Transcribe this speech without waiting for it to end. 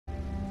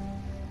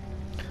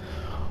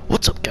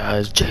What's up,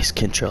 guys? Jace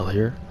Kintrell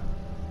here.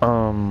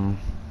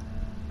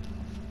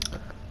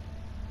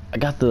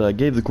 I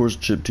gave the course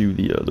chip to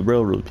the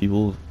railroad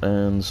people,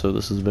 and so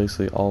this is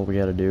basically all we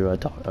gotta do.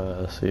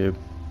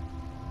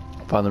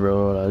 Find the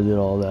railroad. I did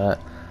all that.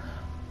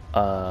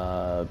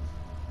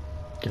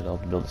 Get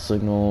out to build a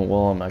signal.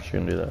 Well, I'm actually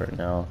gonna do that right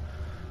now.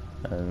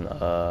 And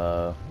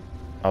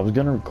I was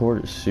gonna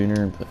record it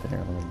sooner, but here,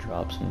 I'm gonna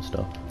drop some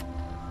stuff.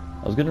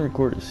 I was gonna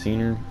record it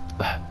sooner.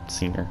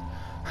 Sooner.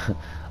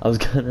 I was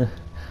gonna.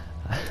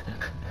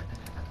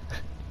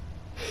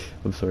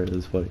 I'm sorry,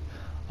 that's funny.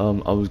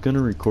 I was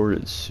gonna record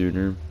it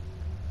sooner,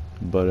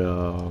 but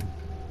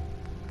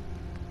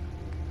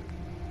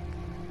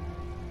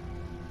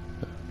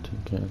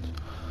tin cans.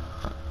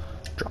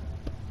 Drop.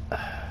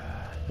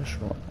 Yeah, sure,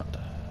 why not?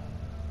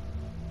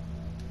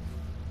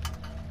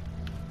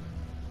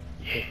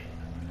 Yeah.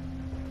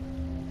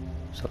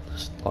 So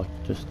this lock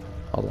just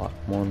I'll lock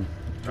one.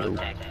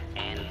 Protect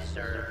and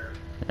serve.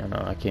 Yeah, no,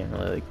 I can't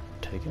really like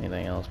take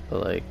anything else,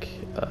 but like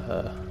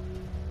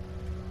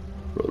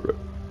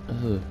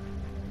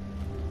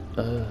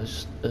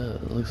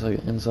it looks like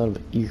the inside of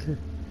an ear.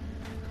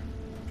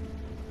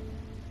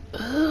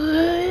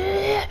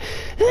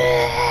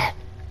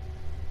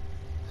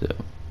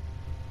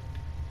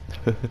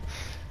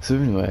 So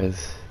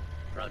anyways,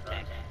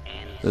 Protect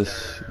and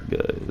this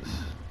guy's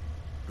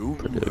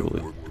pretty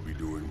ugly. Work to be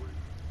doing.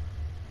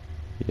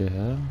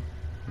 Yeah,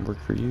 work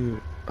for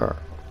you.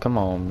 Come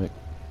on, Vic.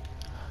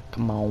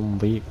 Come on,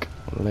 Vic.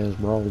 Let's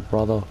roll,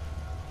 brother.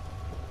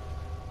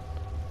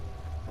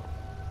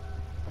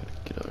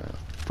 Get out of here.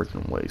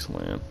 Freaking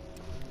wasteland.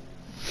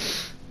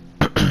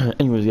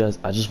 Anyways, guys,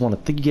 I just want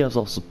to thank you guys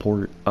all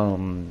support. I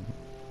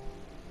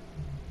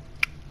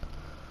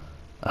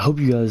hope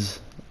you guys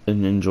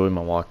enjoy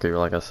my walkthrough.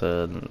 Like I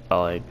said,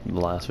 the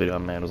last video I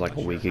made was like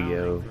a week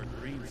ago,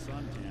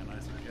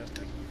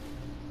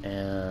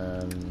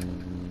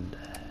 and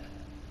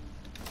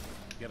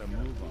get a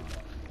move on.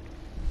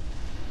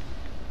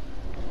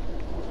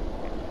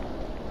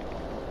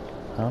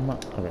 how am I?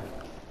 Okay.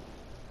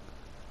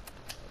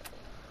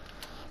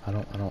 I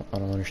don't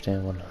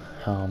understand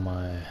how am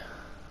I?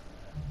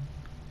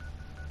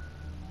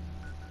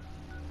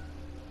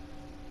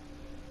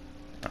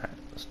 Alright,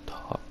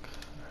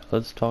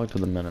 let's talk to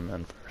the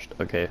Minutemen first.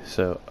 Okay,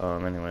 so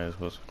anyways,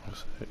 what's I gonna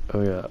say?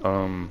 Oh yeah,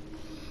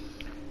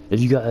 if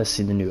you guys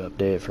see the new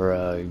update for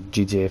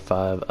GTA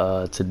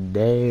 5,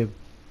 today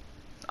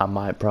I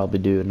might probably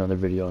do another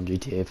video on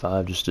GTA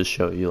 5 just to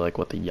show you like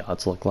what the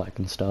yachts look like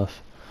and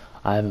stuff.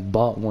 I haven't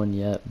bought one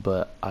yet,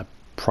 but I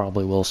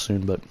probably will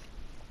soon. But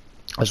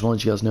I just want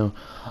to let you guys know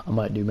I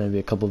might do maybe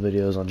a couple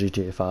videos on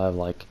GTA 5.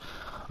 Like,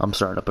 I'm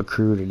starting up a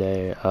crew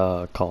today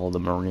called the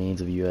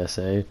Marines of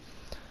USA.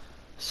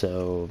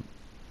 So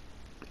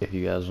if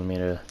you guys want me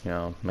to,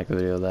 make a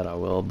video of that, I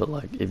will. But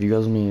like, if you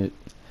guys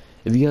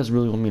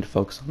really want me to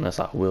focus on this,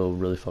 I will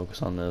really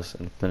focus on this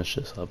and finish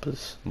this up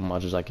as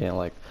much as I can.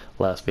 Like,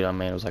 last video I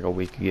made was like a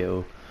week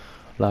ago.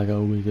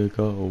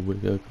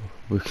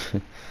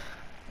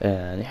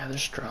 And yeah, they're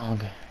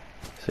strong.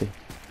 See,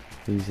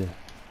 he's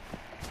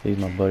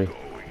my buddy. Going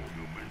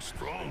human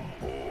strong,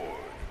 boy.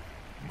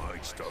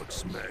 Might start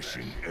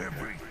smashing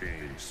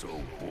everything, so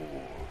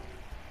bored.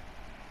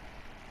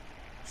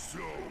 So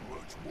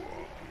much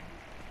walking.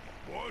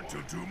 Want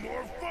to do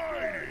more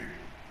fighting?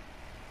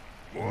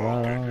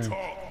 Walk and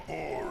talk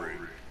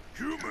boring.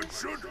 Humans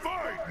should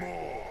fight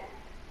more.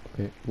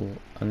 Okay, well,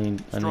 I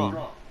need. Hold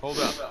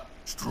up.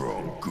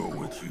 Strong, go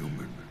with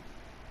human.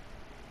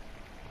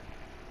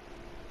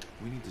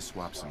 We need to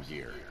swap some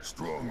gear.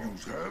 Strong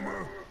use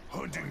hammer,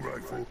 hunting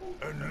rifle,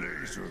 and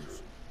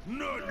lasers.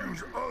 Not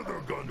use other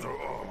guns or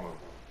armor.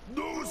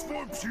 Those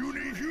for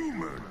puny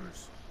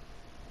humans.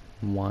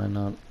 Why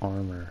not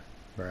armor,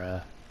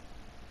 bruh?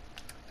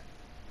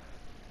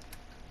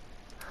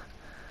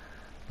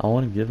 I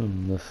want to give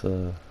him this,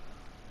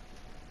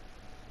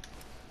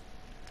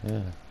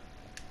 yeah.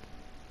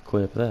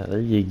 Equip that.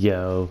 There you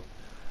go.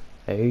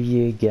 There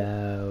you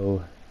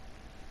go.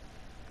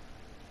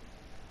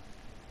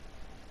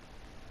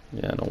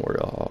 Yeah, don't worry.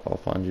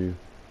 I'll find you.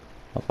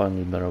 I'll find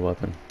you a better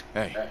weapon.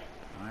 Hey,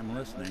 I'm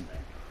listening.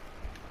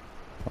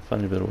 I'll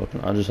find you a better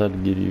weapon. I just had to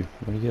give you.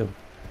 Where'd he go?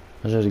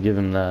 I just had to give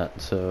him that.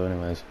 So,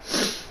 anyways,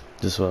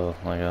 just so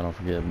like I don't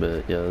forget.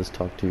 But yeah, let's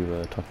talk to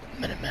the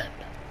Minutemen.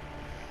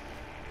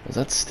 Is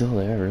that still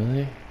there,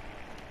 really?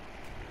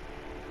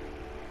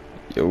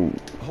 Yo.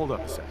 Hold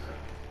up a sec.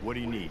 What do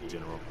you need,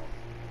 General?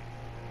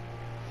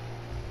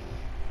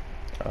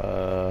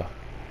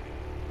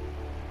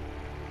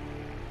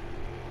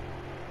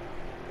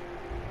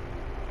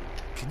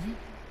 Can you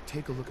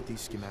take a look at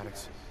these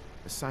schematics?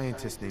 A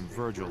scientist named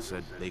Virgil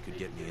said they could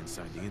get me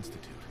inside the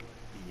Institute.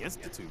 The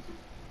Institute?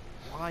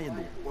 Why in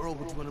the world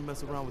would you want to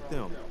mess around with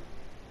them?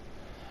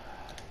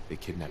 They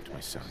kidnapped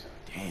my son.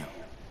 Damn.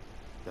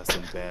 That's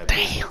some bad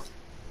business.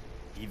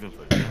 Even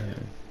for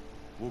them.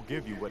 We'll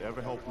give you whatever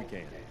help we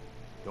can.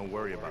 Don't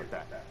worry about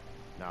that.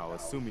 Now,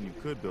 assuming you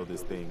could build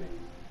this thing,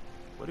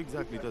 what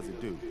exactly does it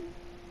do?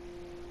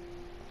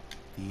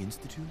 The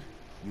Institute?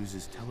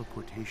 uses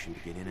teleportation to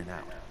get in and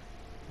out.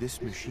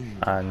 This machine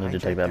I can need to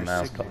hijack take that their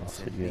mask signal and off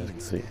so send you me guys can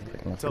see. instead.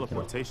 Like, my freaking-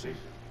 Teleportation?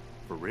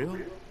 For real?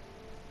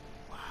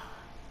 Wow.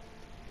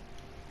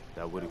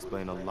 That would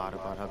explain a lot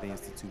about how the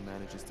Institute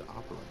manages to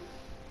operate.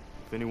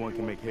 If anyone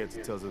can make heads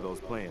or tails of those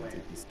plans,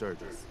 it'd be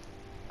Sturgis.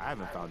 I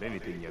haven't found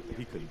anything yet that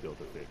he couldn't build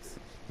a fix.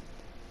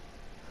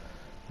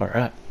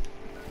 Alright.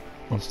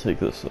 Let's take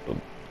this up.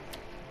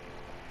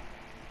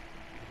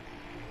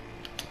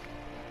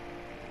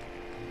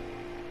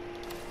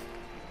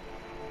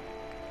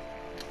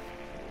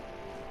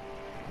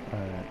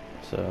 Alright,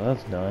 so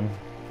that's done.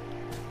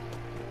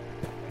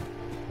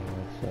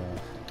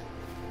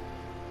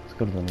 Let's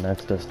go to the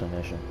next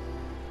destination.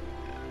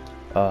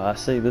 I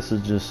say this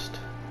is just...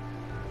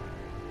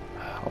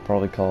 I'll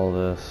probably call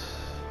this...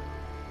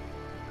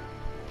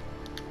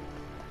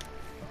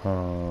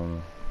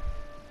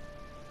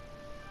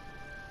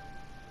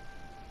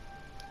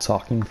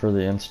 Talking for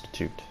the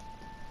Institute.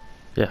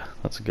 Yeah,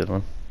 that's a good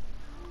one.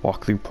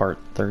 Walk through part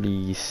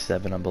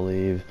 37, I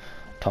believe.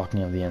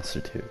 Talking of the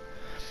Institute.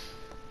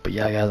 But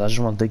yeah, guys, I just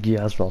want to thank you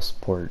guys for all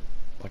support.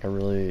 Like, I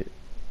really...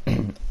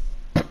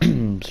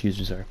 excuse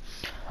me, sorry.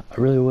 I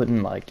really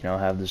wouldn't, like, you know,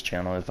 have this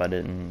channel if I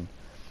didn't,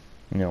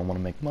 you know, want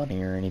to make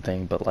money or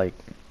anything. But, like,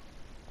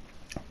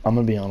 I'm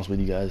going to be honest with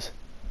you guys.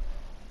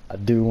 I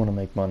do want to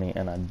make money,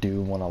 and I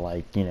do want to,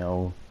 like, you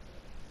know,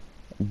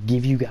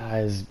 give you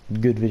guys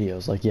good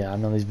videos. Like, yeah, I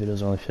know these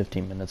videos are only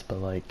 15 minutes, but,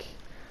 like,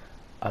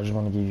 I just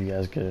want to give you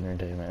guys good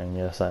entertainment. And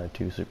yes, I have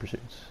 2 super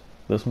suits.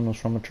 This one was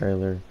from a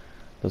trailer.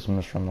 This one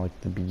was from, like,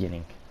 the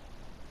beginning.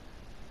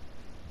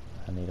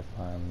 I need to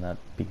find that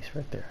piece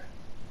right there.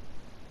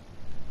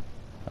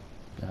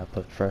 I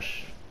put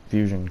fresh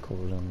fusion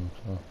cores on them,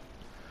 so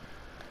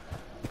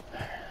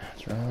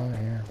it's right over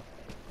here.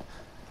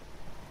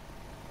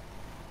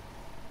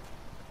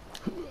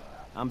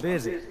 I'm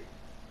busy.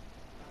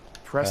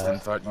 Preston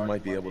thought you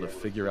might be able to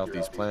figure out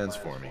these plans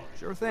for me.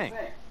 Sure thing.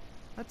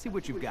 Let's see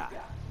what you've got.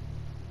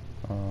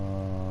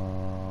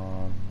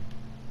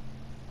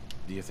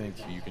 Do you think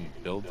you can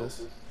build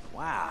this?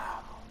 Wow,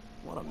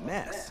 what a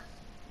mess.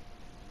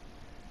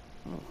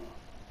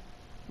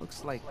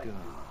 Looks like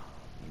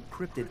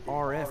encrypted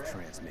RF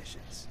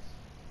transmissions.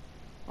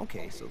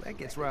 Okay, so that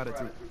gets routed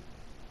through...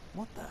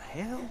 What the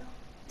hell?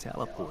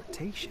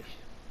 Teleportation.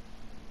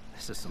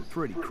 This is some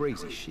pretty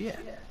crazy shit.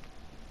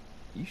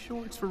 You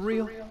sure it's for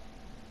real?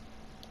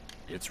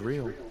 It's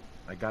real.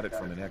 I got it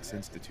from an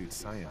ex-Institute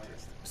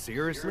scientist.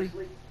 Seriously?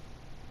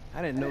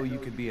 I didn't know you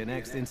could be an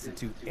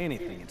ex-Institute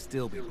anything and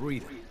still be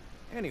breathing.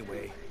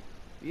 Anyway,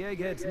 the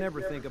eggheads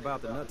never think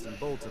about the nuts and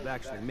bolts of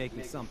actually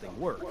making something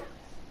work.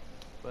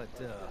 But,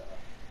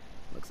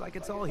 looks like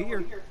it's all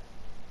here.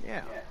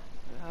 Yeah,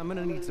 I'm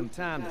gonna need some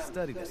time to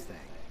study this thing.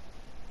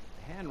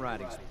 The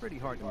handwriting's pretty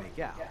hard to make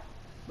out.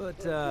 But,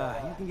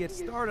 you can get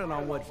started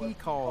on what he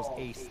calls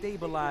a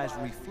stabilized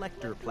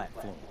reflector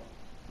platform.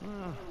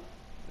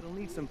 It'll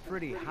need some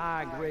pretty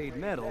high-grade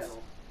metals,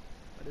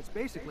 but it's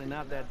basically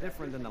not that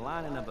different than the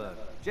lining of a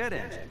jet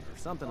engine or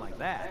something like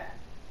that.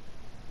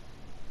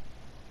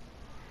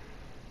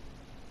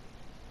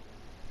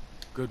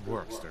 Good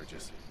work,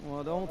 Sturgis.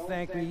 Well, don't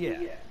thank me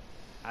yet.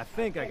 I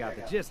think I got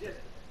the gist of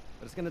it,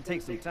 but it's gonna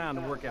take some time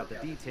to work out the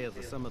details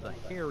of some of the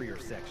hairier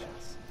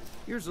sections.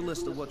 Here's a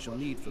list of what you'll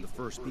need for the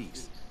first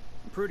piece.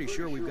 I'm pretty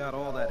sure we've got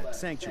all that at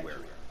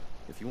Sanctuary,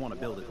 if you want to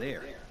build it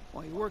there.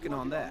 While you're working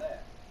on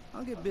that,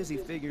 I'll get busy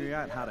figuring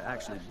out how to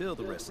actually build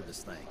the rest of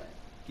this thing.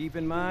 Keep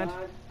in mind,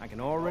 I can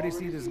already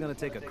see this is gonna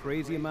take a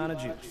crazy amount of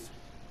juice.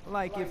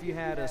 Like if you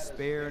had a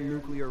spare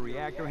nuclear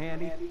reactor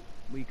handy,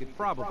 we could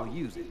probably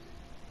use it.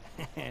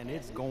 And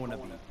it's going to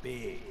be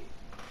big.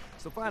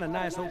 So find a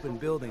nice open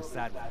building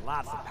site with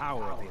lots of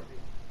power available.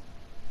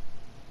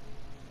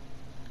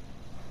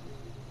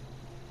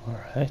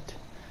 Alright.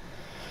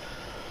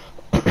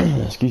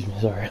 Excuse me,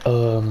 sorry.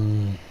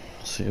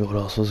 Let's see what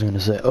else I was gonna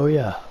say. Oh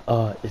yeah,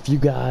 if you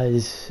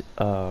guys,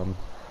 I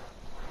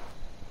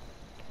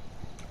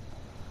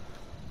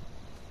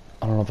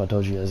don't know if I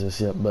told you guys this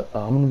yet, but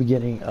I'm gonna be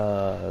getting,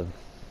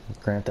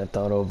 Grand Theft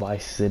Auto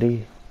Vice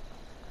City,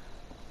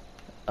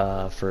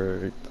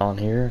 for on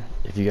here.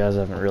 If you guys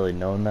haven't really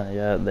known that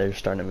yet, they're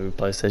starting to move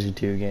PlayStation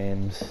 2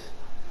 games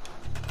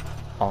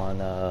on,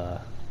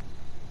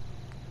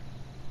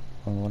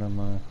 what am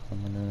I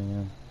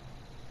doing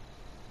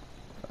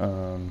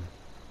again?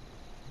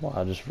 Well,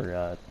 I just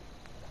forgot.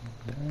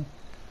 Okay.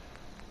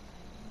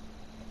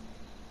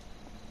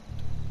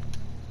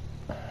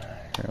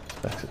 Here,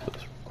 let's exit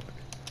this real quick.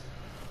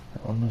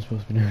 What am I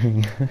supposed to be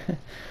doing?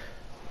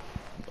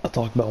 I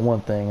talked about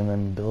one thing and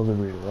then build a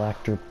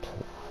reactor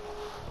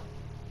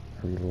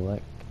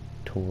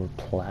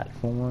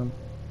platform.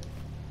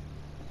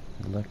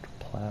 Elector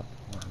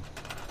platform.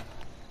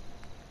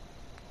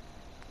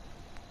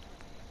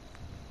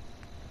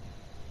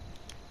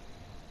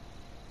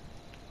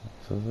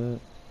 This is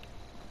it.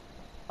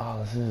 Oh,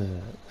 this is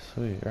it.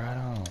 Sweet, right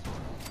on.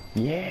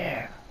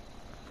 Yeah!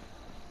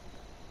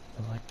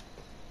 I like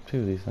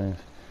 2 of these things.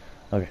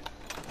 Okay.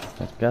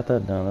 Got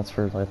that done. That's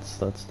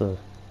the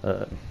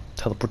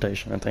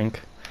teleportation, I think.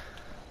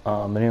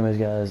 But anyways,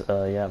 guys,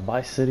 yeah,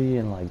 Vice City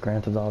and like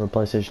Grand Theft Auto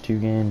PlayStation 2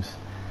 games.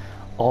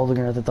 All the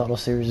Grand Theft Auto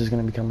series is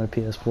going to be coming to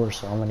PS4,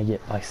 so I'm going to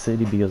get Vice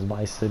City because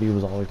Vice City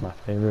was always my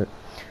favorite.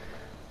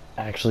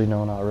 Actually,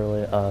 no, not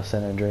really.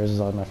 San Andreas is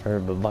always my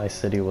favorite, but Vice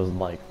City was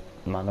like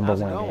my number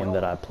one game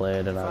that I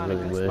played, and I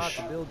really wish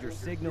I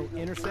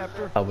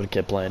would have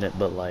kept playing it.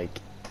 But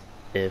like,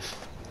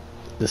 if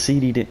the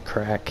CD didn't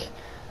crack,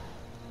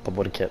 I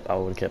would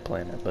have kept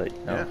playing it. But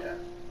you know, Yeah.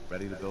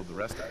 Ready to build the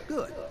rest of it.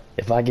 Good.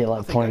 if I get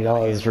like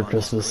 $20 for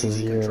Christmas this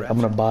year, I'm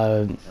gonna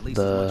buy At least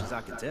as much the as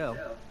I can tell.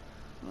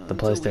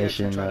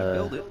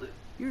 PlayStation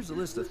Here's a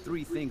list of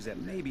 3 things that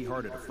may be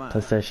harder to find.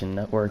 PlayStation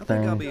Network I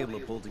think I'll be thing, able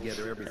to pull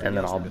together everything and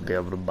then else I'll we're be gonna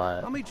able to buy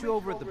it. I'll meet you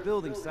over at the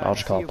building site. I'll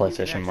just call it and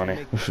see if we PlayStation can money.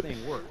 actually make this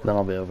thing work. Then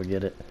I'll be able to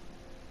get it.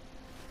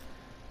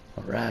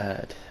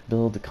 Alright,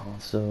 build the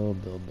console,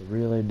 build the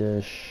relay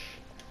dish,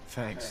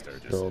 Thanks,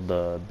 Sturgis. build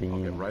the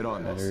beam get right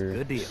on this. emitter,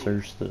 Good deal.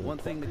 search the One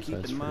thing to keep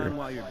in processor. mind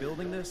while you're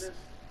building this,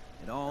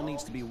 it all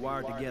needs to be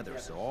wired together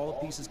so all the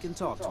pieces can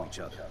talk to each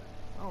other.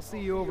 I'll see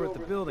you over at the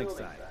building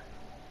site.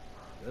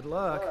 Good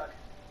luck.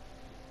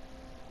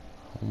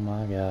 Oh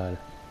my god.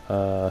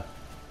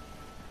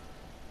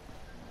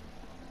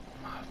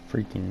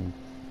 Freaking.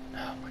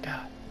 Oh my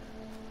god.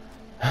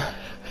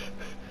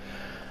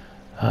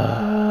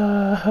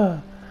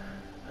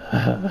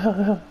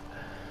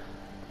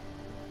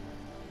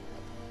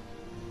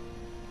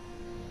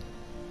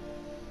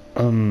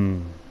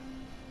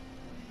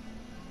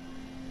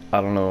 I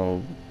don't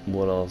know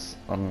what else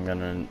I don't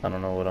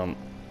know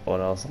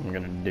what else I'm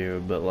gonna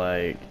do, but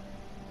like,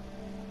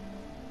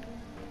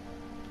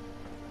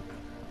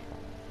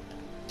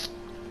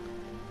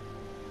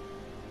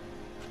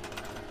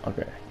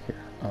 okay,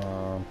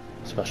 here,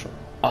 special,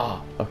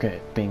 okay,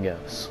 bingo,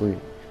 sweet.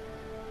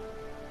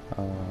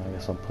 I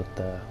guess I'll put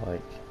that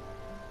like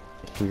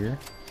here.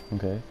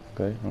 Okay.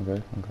 Oh my god,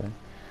 you gotta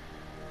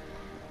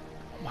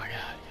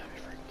be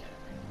freaking kidding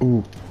me.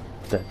 Ooh,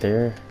 put that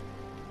there.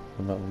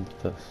 What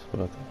about this? What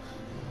about this?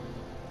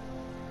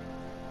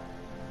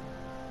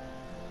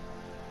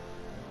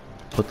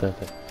 Put that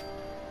there.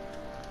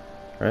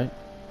 Right?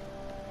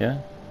 Yeah?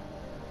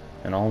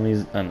 And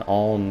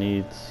all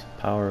needs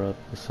power up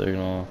the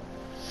signal.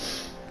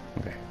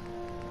 Okay.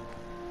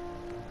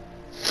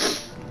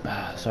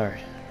 Sorry.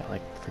 I got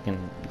like freaking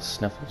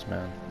sniffles,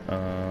 man.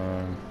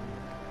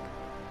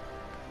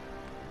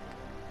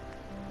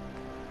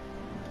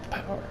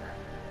 Power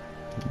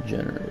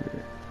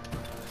generator.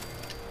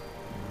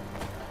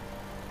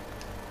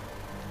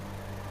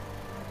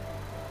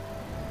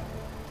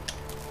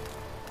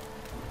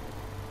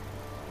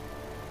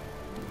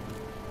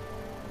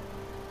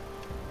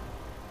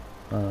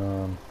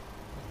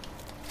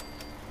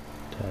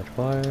 Attach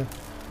wire.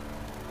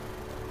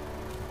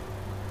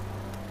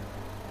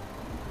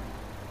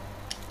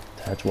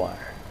 Attach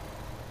wire.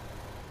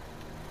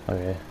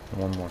 Okay,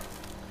 one more.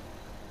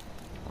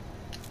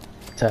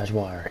 Attach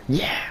wire.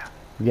 Yeah!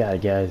 We got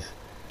it, guys.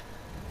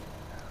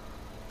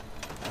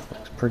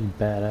 Looks pretty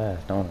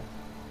badass, don't it?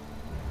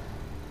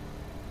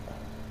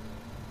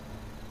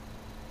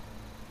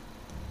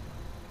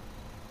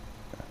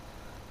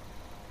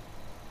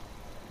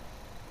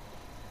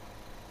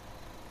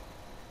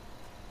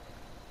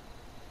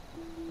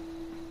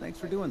 Thanks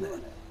for doing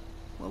that.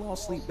 We'll all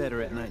sleep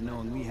better at night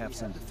knowing we have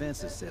some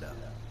defenses set up.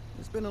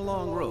 It's been a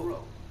long road.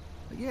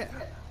 But yeah,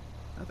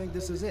 I think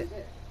this is it.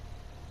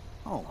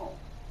 Home.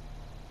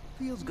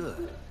 Feels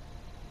good.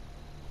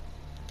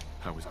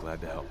 I was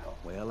glad to help.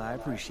 Well, I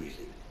appreciate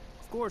it.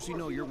 Of course, you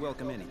know you're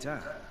welcome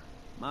anytime.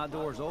 My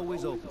door's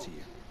always open to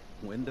you.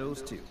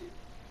 Windows, too.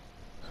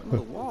 Some of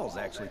the walls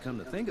actually come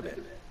to think of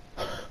it.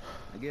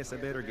 I guess I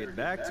better get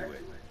back to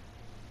it.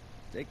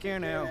 Take care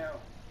now.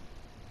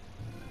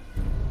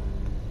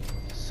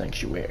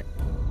 Sanctuary.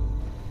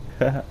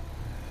 What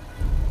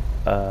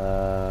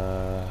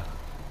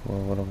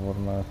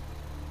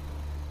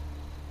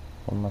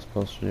am I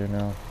supposed to do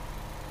now?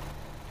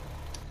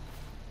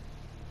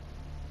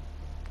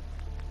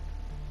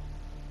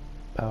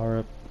 Power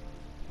up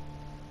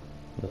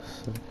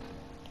this.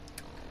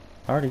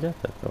 I already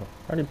got that though.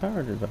 I already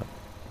powered it up.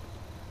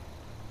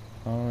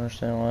 I don't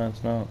understand why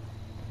it's not.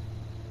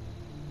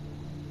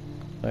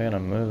 I gotta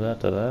move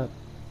that to that.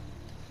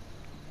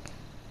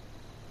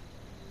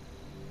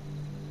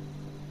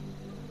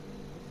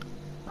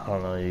 I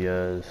don't know, you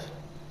guys.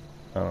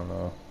 I don't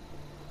know.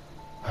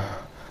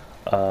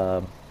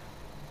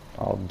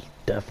 I'll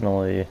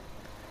definitely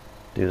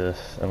do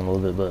this in a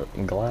little bit, but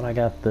I'm glad I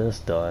got this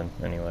done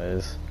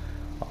anyways.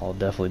 I'll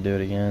definitely do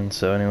it again.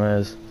 So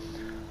anyways,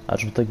 I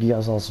just thank you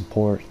guys all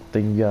support.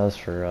 Thank you guys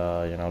for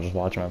you know, just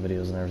watching my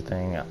videos and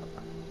everything.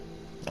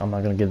 I'm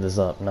not gonna give this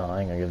up. No,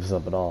 I ain't gonna give this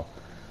up at all.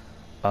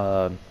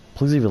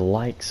 Please leave a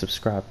like,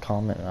 subscribe,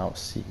 comment, and I'll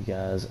see you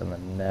guys in the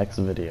next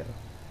video.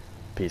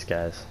 Peace,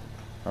 guys.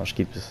 I'll just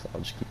keep this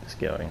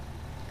going.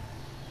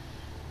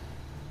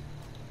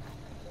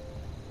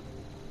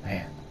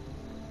 Man,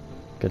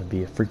 gonna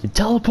be a freaking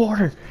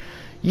teleporter.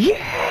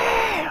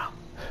 Yeah!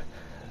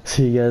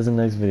 See you guys in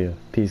the next video.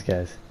 Peace,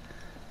 guys.